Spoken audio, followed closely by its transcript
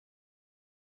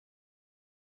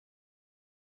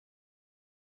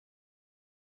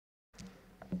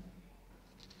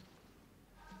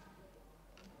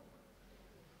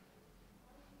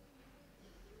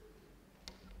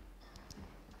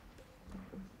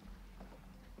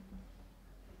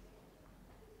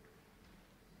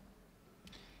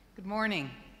Good morning.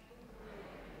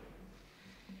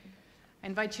 I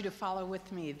invite you to follow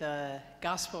with me the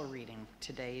gospel reading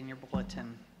today in your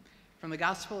bulletin from the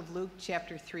Gospel of Luke,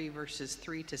 chapter 3, verses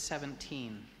 3 to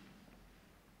 17.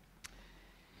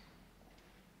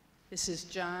 This is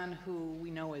John, who we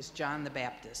know as John the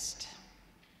Baptist.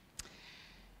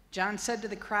 John said to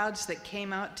the crowds that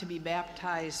came out to be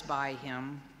baptized by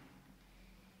him,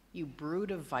 "You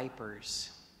brood of vipers,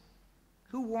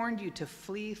 who warned you to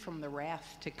flee from the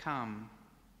wrath to come?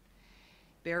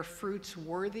 Bear fruits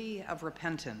worthy of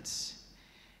repentance.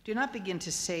 Do not begin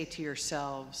to say to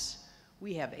yourselves,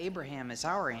 'We have Abraham as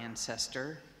our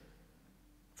ancestor.'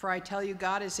 For I tell you,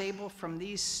 God is able from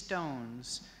these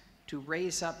stones to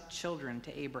raise up children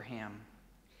to Abraham.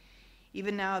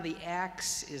 Even now the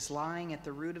axe is lying at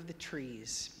the root of the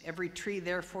trees. Every tree,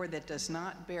 therefore, that does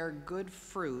not bear good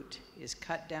fruit is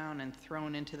cut down and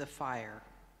thrown into the fire."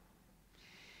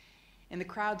 And the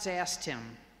crowds asked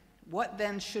him, "What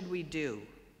then should we do?"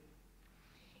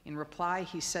 In reply,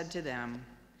 he said to them,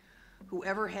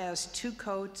 "Whoever has 2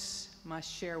 coats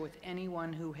must share with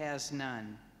anyone who has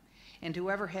none, and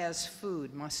whoever has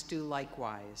food must do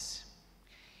likewise."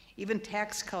 Even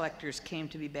tax collectors came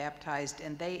to be baptized,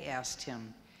 and they asked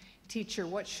him, "Teacher,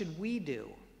 what should we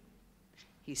do?"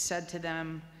 He said to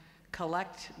them,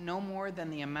 "Collect no more than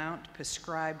the amount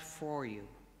prescribed for you."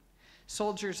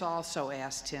 Soldiers also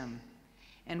asked him,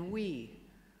 "And we,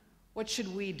 what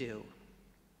should we do?"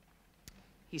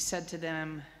 He said to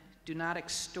them, "Do not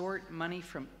extort money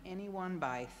from anyone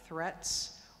by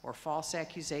threats or false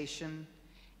accusation,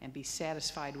 and be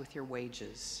satisfied with your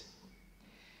wages."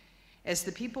 As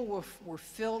the people were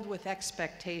filled with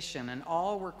expectation, and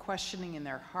all were questioning in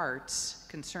their hearts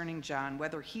concerning John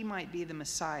whether he might be the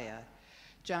Messiah,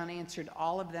 John answered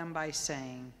all of them by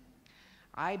saying,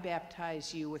 "I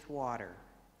baptize you with water,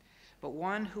 but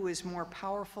one who is more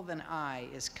powerful than I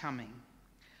is coming.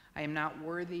 I am not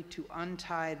worthy to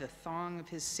untie the thong of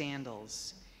his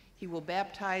sandals. He will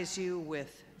baptize you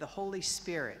with the Holy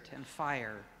Spirit and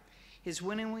fire. His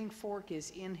winnowing fork is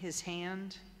in his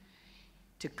hand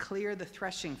to clear the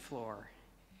threshing floor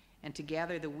and to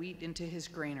gather the wheat into his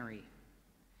granary.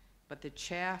 But the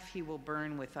chaff he will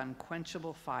burn with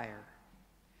unquenchable fire."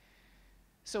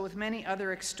 So with many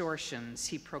other extortions,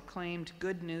 he proclaimed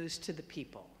good news to the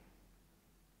people.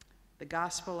 The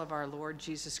gospel of our Lord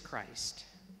Jesus Christ.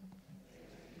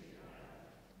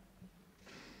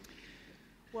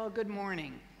 Well, good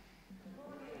morning.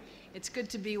 It's good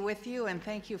to be with you, and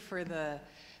thank you for the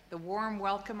warm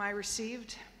welcome I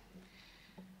received.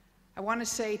 I want to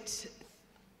say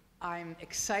I'm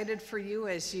excited for you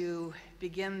as you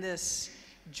begin this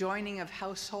joining of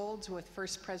households with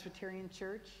First Presbyterian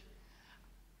Church.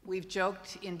 We've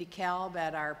joked in DeKalb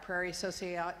at our Prairie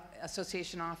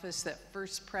Association office that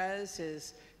First Pres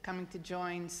is coming to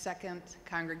join Second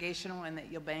Congregational, and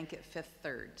that you'll bank at Fifth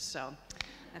Third. So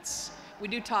we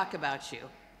do talk about you.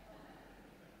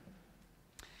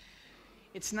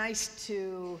 It's nice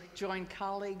to join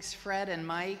colleagues Fred and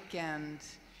Mike and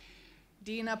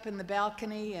Dean up in the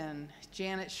balcony and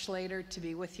Janet Schlater to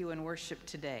be with you in worship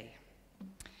today.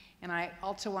 And I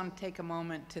also want to take a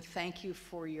moment to thank you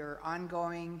for your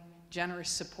ongoing generous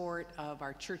support of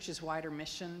our church's wider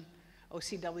mission,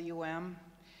 OCWM.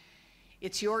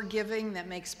 It's your giving that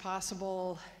makes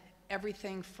possible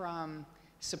everything from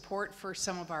support for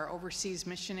some of our overseas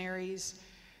missionaries,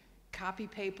 copy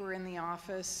paper in the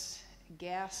office,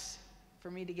 gas for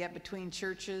me to get between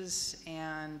churches,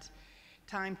 and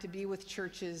time to be with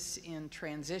churches in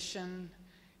transition,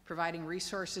 providing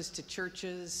resources to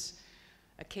churches,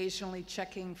 occasionally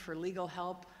checking for legal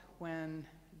help when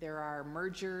there are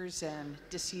mergers and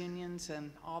disunions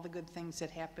and all the good things that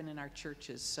happen in our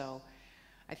churches. So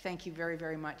I thank you very,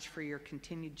 very much for your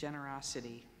continued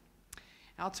generosity.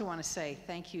 I also want to say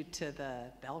thank you to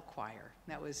the bell choir.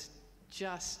 That was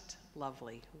just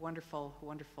lovely. Wonderful,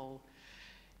 wonderful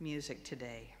music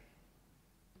today.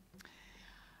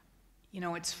 You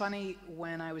know, it's funny,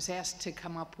 when I was asked to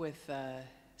come up with a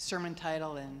sermon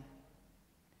title and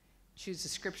choose a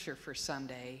scripture for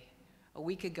Sunday, a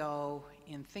week ago,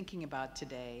 in thinking about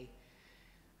today,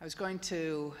 I was going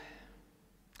to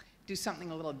do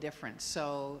something a little different.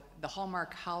 So the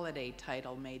Hallmark holiday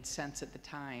title made sense at the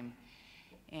time,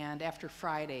 and after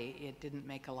Friday, it didn't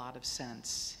make a lot of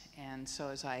sense. And so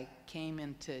as I came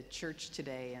into church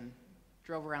today and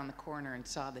drove around the corner and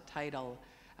saw the title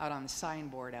out on the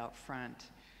signboard out front,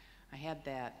 I had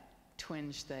that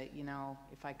twinge that, you know,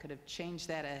 if I could have changed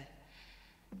that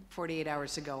 48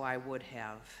 hours ago, I would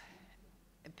have.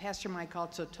 Pastor Mike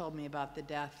also told me about the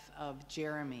death of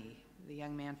Jeremy, the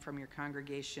young man from your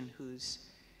congregation whose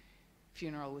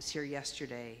funeral was here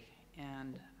yesterday.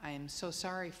 and I am so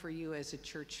sorry for you as a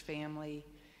church family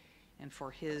and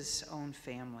for his own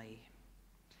family.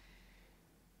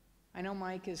 I know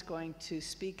Mike is going to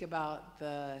speak about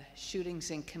the shootings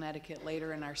in Connecticut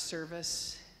later in our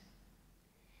service,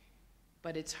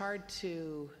 but it's hard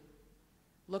to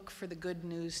look for the good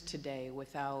news today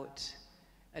without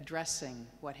addressing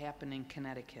what happened in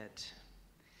Connecticut.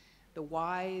 The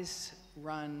whys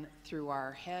run through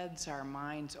our heads, our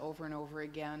minds over and over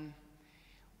again.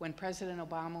 When President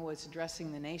Obama was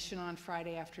addressing the nation on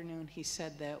Friday afternoon, he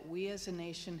said that we as a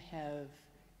nation have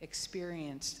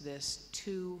experienced this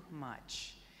too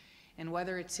much. And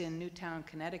whether it's in Newtown,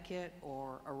 Connecticut,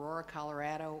 or Aurora,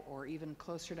 Colorado, or even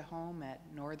closer to home at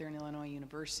Northern Illinois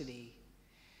University,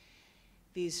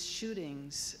 these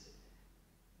shootings,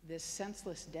 this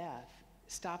senseless death,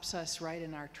 stops us right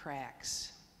in our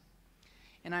tracks.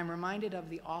 And I'm reminded of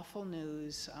the awful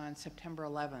news on September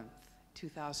 11th,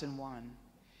 2001,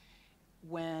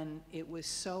 when it was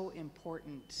so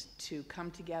important to come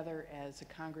together as a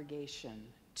congregation,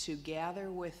 to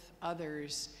gather with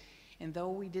others, and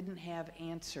though we didn't have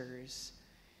answers,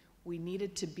 we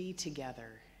needed to be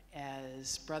together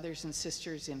as brothers and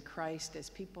sisters in Christ, as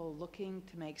people looking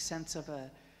to make sense of a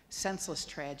senseless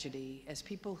tragedy, as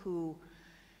people who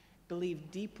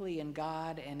believe deeply in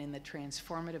God and in the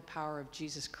transformative power of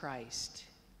Jesus Christ.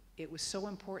 It was so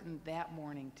important that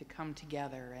morning to come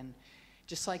together, and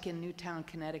just like in Newtown,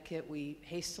 Connecticut, we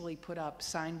hastily put up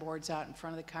signboards out in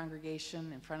front of the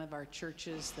congregation, in front of our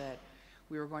churches, that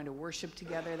we were going to worship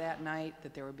together that night,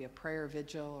 that there would be a prayer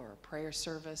vigil or a prayer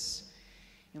service.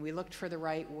 And we looked for the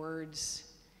right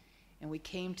words, and we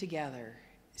came together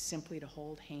simply to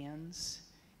hold hands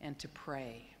and to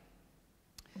pray.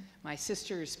 My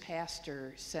sister's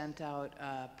pastor sent out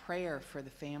a prayer for the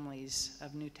families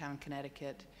of Newtown,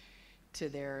 Connecticut to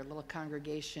their little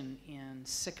congregation in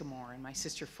Sycamore, and my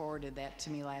sister forwarded that to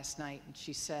me last night, and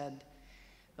she said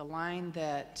the line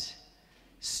that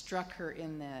struck her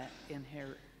in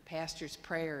her pastor's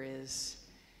prayer is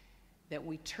that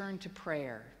we turn to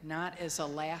prayer not as a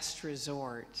last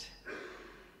resort,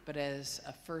 but as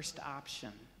a first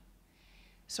option.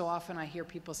 So often I hear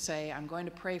people say, I'm going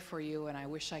to pray for you and I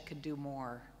wish I could do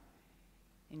more.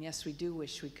 And yes, we do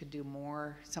wish we could do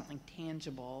more. Something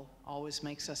tangible always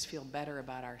makes us feel better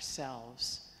about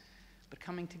ourselves. But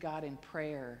coming to God in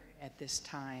prayer at this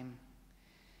time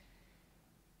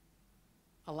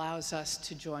allows us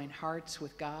to join hearts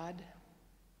with God,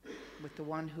 with the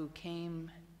one who came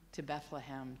to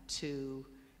Bethlehem to,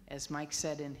 as Mike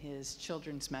said in his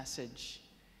children's message,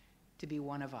 to be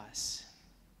one of us.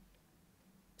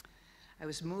 I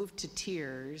was moved to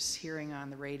tears hearing on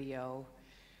the radio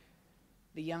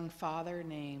the young father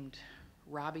named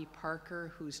Robbie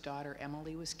Parker, whose daughter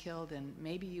Emily was killed, and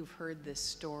maybe you've heard this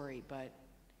story, but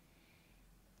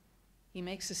he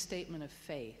makes a statement of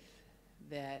faith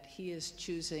that he is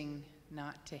choosing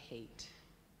not to hate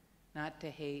the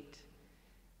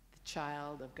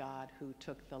child of God who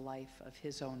took the life of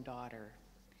his own daughter.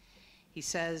 He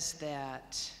says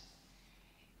that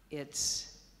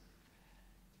it's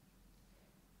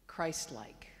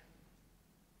Christ-like.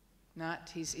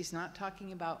 He's not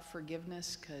talking about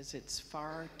forgiveness because it's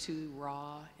far too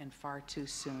raw and far too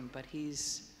soon, but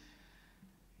he's,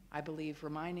 I believe,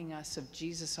 reminding us of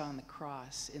Jesus on the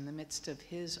cross in the midst of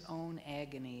his own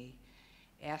agony,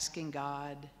 asking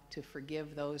God to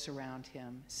forgive those around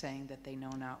him, saying that they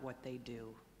know not what they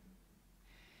do.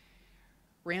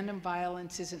 Random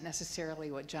violence isn't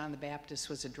necessarily what John the Baptist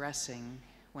was addressing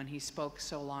when he spoke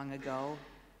so long ago.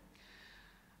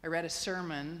 I read a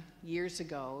sermon years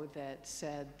ago that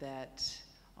said that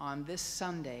on this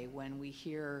Sunday, when we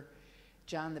hear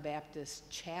John the Baptist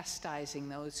chastising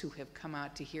those who have come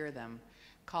out to hear them,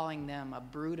 calling them a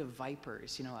brood of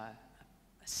vipers, a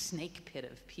snake pit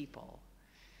of people.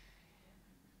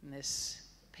 And this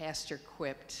pastor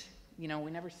quipped, we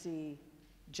never see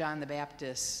John the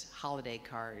Baptist's holiday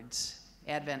cards.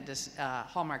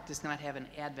 Hallmark does not have an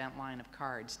Advent line of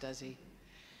cards, does he?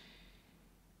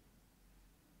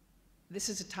 This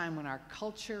is a time when our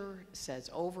culture says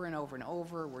over and over and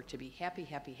over, we're to be happy,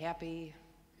 happy, happy,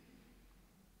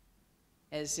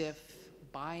 as if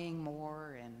buying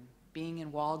more and being in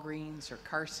Walgreens or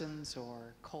Carson's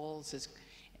or Kohl's is,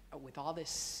 with all this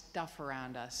stuff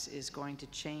around us, is going to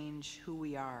change who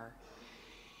we are.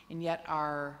 And yet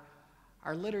our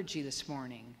liturgy this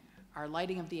morning, our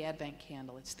lighting of the Advent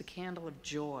candle, it's the candle of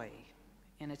joy,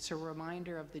 and it's a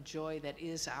reminder of the joy that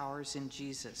is ours in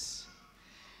Jesus.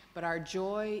 But our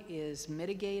joy is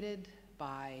mitigated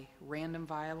by random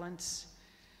violence,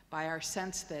 by our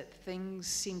sense that things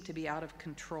seem to be out of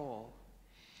control.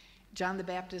 John the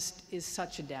Baptist is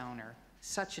such a downer.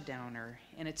 such a downer.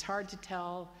 And it's hard to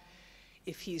tell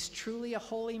if he's truly a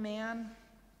holy man,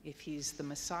 if he's the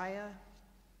Messiah,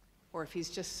 or if he's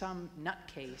just some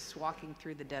nutcase walking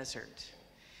through the desert.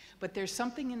 But there's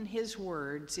something in his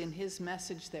words, in his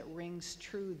message, that rings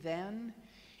true then,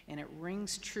 and it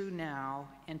rings true now,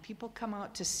 and people come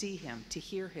out to see him, to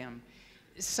hear him.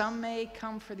 Some may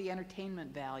come for the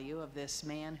entertainment value of this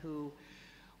man who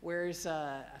wears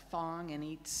a thong and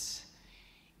eats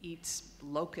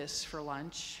locusts for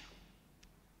lunch.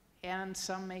 And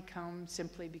some may come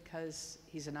simply because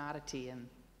he's an oddity and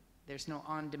there's no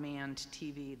on-demand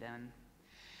TV then.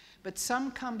 But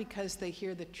some come because they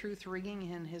hear the truth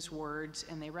ringing in his words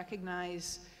and they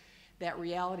recognize that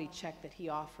reality check that he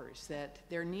offers, that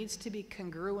there needs to be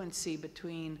congruency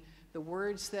between the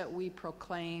words that we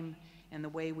proclaim and the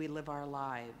way we live our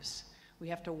lives. We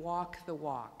have to walk the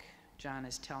walk, John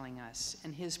is telling us.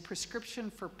 And his prescription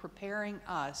for preparing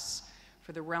us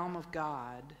for the realm of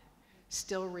God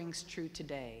still rings true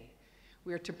today.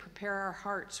 We are to prepare our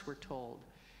hearts, we're told.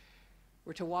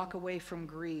 We're to walk away from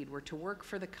greed. We're to work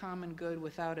for the common good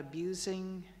without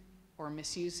abusing or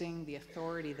misusing the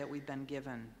authority that we've been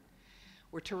given.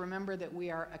 We're to remember that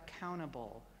we are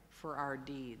accountable for our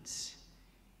deeds,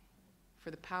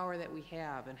 for the power that we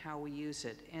have and how we use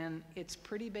it. And it's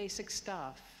pretty basic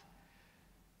stuff,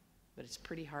 but it's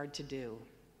pretty hard to do.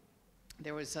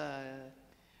 There was a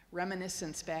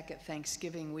reminiscence back at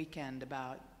Thanksgiving weekend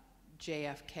about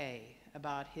JFK,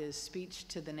 about his speech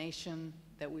to the nation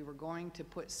that we were going to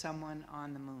put someone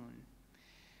on the moon,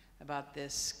 about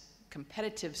this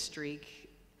competitive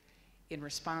streak in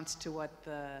response to what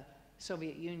the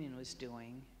Soviet Union was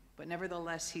doing. But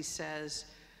nevertheless, he says,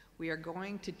 we are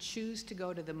going to choose to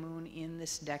go to the moon in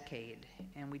this decade,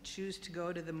 and we choose to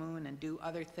go to the moon and do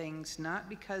other things, not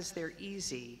because they're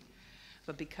easy,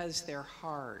 but because they're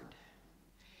hard.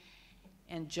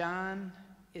 And John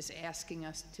is asking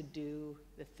us to do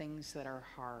the things that are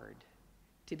hard,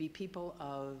 to be people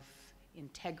of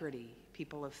integrity,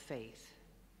 people of faith.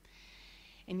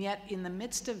 And yet, in the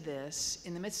midst of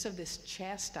this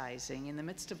chastising, in the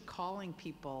midst of calling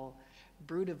people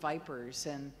brood of vipers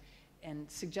and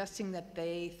suggesting that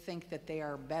they think that they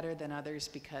are better than others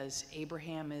because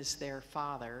Abraham is their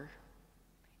father,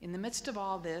 in the midst of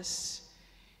all this,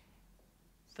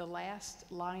 the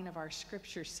last line of our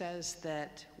scripture says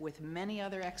that with many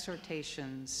other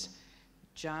exhortations,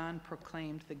 John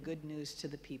proclaimed the good news to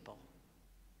the people.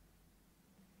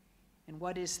 And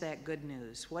what is that good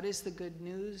news? What is the good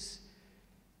news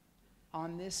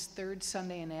on this third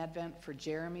Sunday in Advent for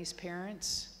Jeremy's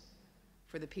parents,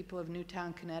 for the people of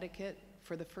Newtown, Connecticut,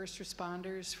 for the first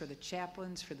responders, for the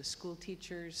chaplains, for the school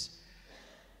teachers,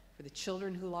 for the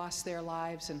children who lost their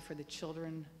lives, and for the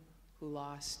children who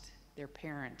lost their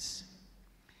parents?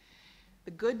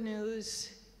 The good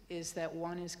news is that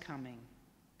one is coming.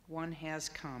 One has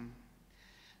come.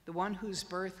 The one whose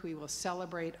birth we will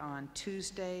celebrate on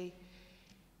Tuesday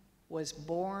was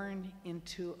born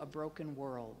into a broken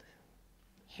world.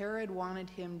 Herod wanted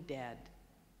him dead.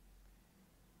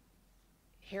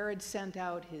 Herod sent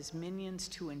out his minions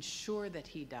to ensure that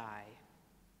he die.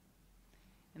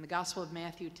 And the Gospel of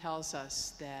Matthew tells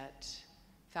us that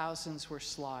thousands were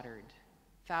slaughtered.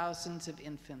 Thousands of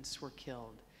infants were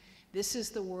killed. This is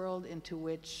the world into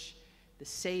which the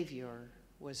Savior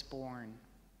was born.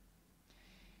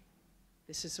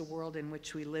 This is a world in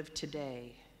which we live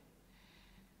today.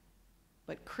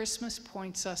 But Christmas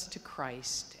points us to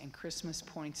Christ, and Christmas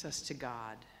points us to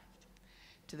God,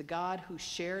 to the God who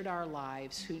shared our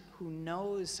lives, who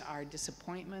knows our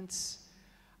disappointments,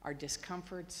 our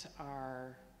discomforts,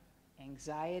 our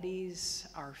anxieties,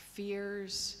 our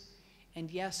fears, and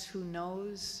yes, who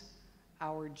knows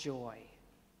our joy.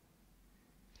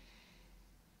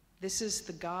 This is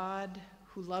the God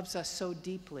who loves us so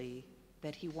deeply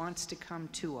that he wants to come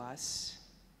to us.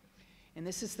 And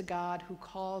this is the God who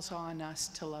calls on us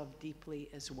to love deeply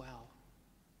as well.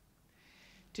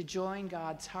 To join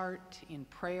God's heart in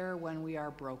prayer when we are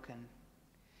broken.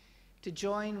 To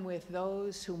join with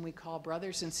those whom we call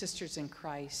brothers and sisters in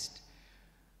Christ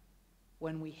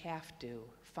when we have to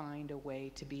find a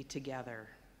way to be together.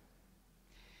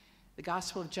 The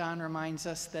Gospel of John reminds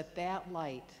us that that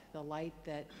light, the light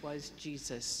that was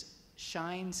Jesus,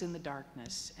 shines in the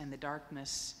darkness, and the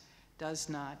darkness does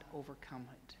not overcome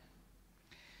it.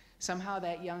 Somehow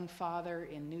that young father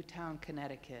in Newtown,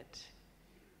 Connecticut,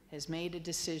 has made a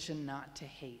decision not to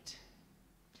hate.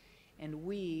 And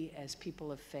we, as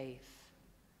people of faith,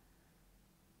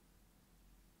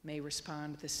 may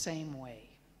respond the same way,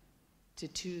 to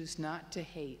choose not to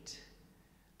hate,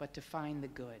 but to find the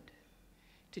good,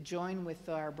 to join with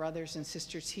our brothers and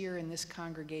sisters here in this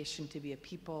congregation to be a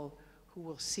people who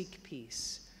will seek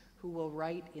peace, who will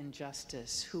right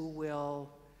injustice, who will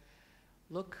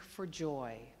look for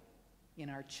joy in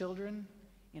our children,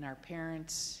 in our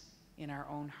parents, in our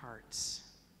own hearts.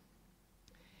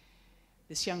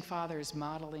 This young father is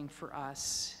modeling for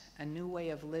us a new way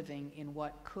of living in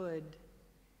what could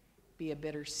be a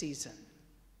bitter season.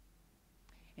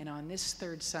 And on this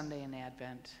third Sunday in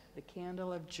Advent, the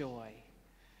candle of joy,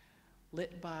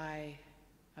 lit by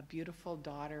a beautiful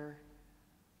daughter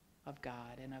of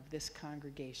God and of this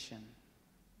congregation,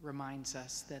 reminds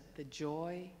us that the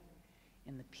joy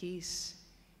and the peace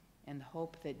and the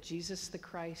hope that Jesus the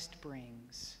Christ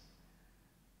brings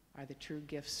are the true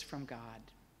gifts from God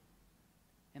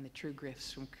and the true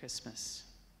gifts from Christmas.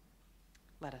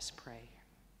 Let us pray.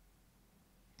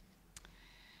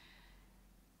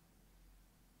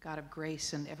 God of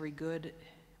grace and every good,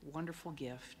 wonderful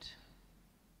gift,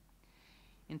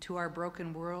 into our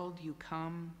broken world you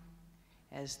come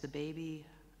as the baby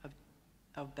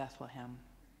of Bethlehem.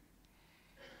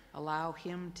 Allow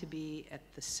him to be at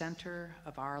the center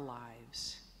of our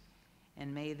lives,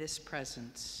 and may this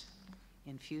presence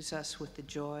infuse us with the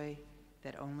joy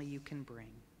that only you can bring.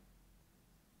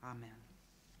 Amen.